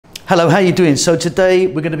Hello, how you doing? So today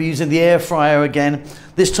we're going to be using the air fryer again.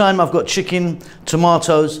 This time I've got chicken,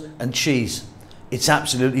 tomatoes and cheese. It's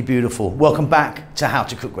absolutely beautiful. Welcome back to How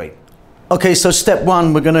to Cook Great. Okay, so step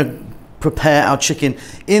one, we're going to prepare our chicken.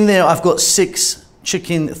 In there I've got 6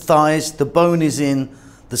 chicken thighs. The bone is in,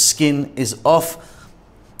 the skin is off.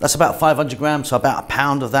 That's about 500 grams, so about a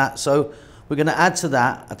pound of that. So we're going to add to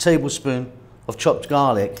that a tablespoon of chopped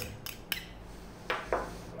garlic,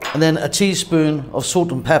 and then a teaspoon of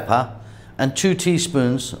salt and pepper and 2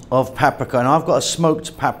 teaspoons of paprika. And I've got a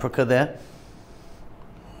smoked paprika there.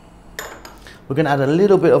 We're going to add a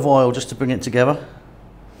little bit of oil just to bring it together.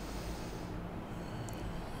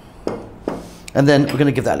 And then we're going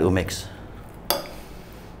to give that a little mix.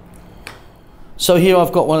 So here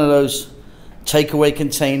I've got one of those takeaway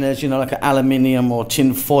containers, you know, like an aluminium or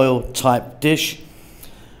tin foil type dish.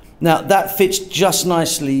 Now that fits just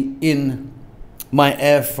nicely in my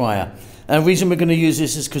air fryer. And the reason we're going to use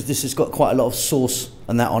this is because this has got quite a lot of sauce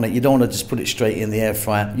and that on it. You don't want to just put it straight in the air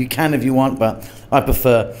fryer. You can if you want, but I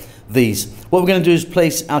prefer these. What we're going to do is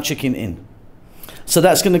place our chicken in. So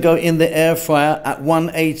that's going to go in the air fryer at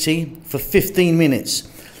 180 for 15 minutes.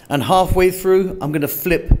 And halfway through, I'm going to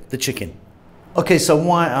flip the chicken. Okay, so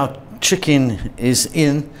while our chicken is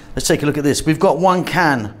in, let's take a look at this. We've got 1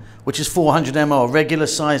 can, which is 400 ml, a regular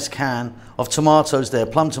sized can of tomatoes there,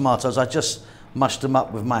 plum tomatoes. I just mushed them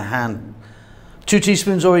up with my hand. 2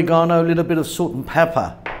 teaspoons oregano, a little bit of salt and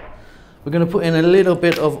pepper. We're going to put in a little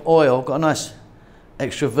bit of oil. Got a nice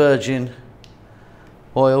extra virgin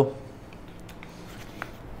oil,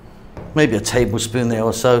 maybe a tablespoon there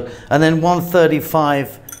or so, and then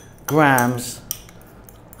 135 grams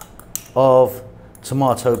of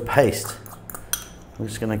tomato paste. I'm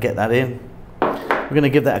just going to get that in. We're going to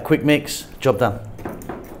give that a quick mix. Job done.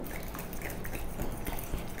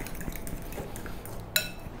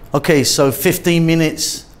 Okay, so 15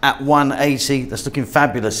 minutes at 180. That's looking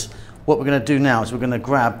fabulous. What we're going to do now is we're going to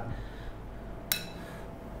grab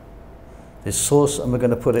this sauce and we're going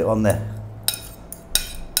to put it on there.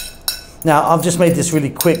 Now, I've just made this really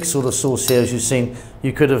quick sort of sauce here, as you've seen.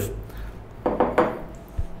 You could have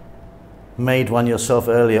made one yourself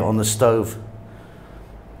earlier on the stove,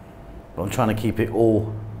 but I'm trying to keep it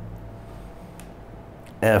all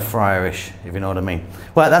air fryer-ish, if you know what I mean.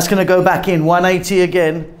 Right, that's going to go back in 180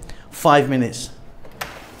 again, 5 minutes.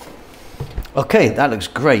 Okay, that looks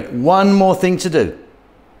great. One more thing to do.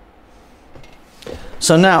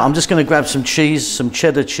 So now I'm just going to grab some cheese, some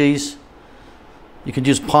cheddar cheese. You can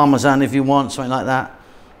use Parmesan if you want, something like that.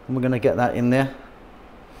 And we're going to get that in there.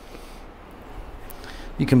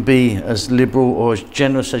 You can be as liberal or as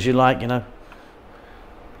generous as you like, you know,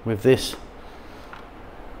 with this.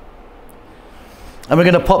 And we're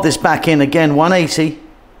going to pop this back in again, 180,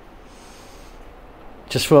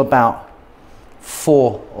 just for about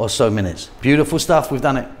 4 or so minutes. Beautiful stuff, we've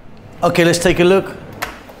done it. Okay, let's take a look.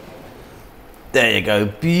 There you go,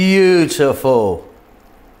 beautiful.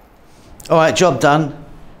 All right, job done.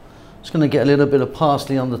 Just going to get a little bit of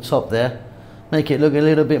parsley on the top there. Make it look a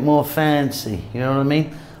little bit more fancy, you know what I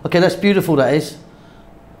mean? Okay, that's beautiful, that is.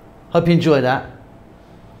 Hope you enjoy that.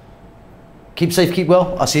 Keep safe, keep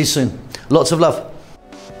well. I'll see you soon. Lots of love.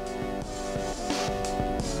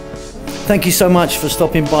 Thank you so much for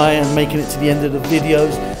stopping by and making it to the end of the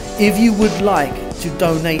videos. If you would like to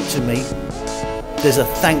donate to me, there's a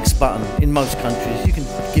thanks button in most countries. You can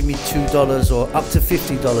give me $2 or up to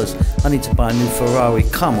 $50. I need to buy a new Ferrari.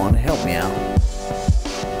 Come on, help me out.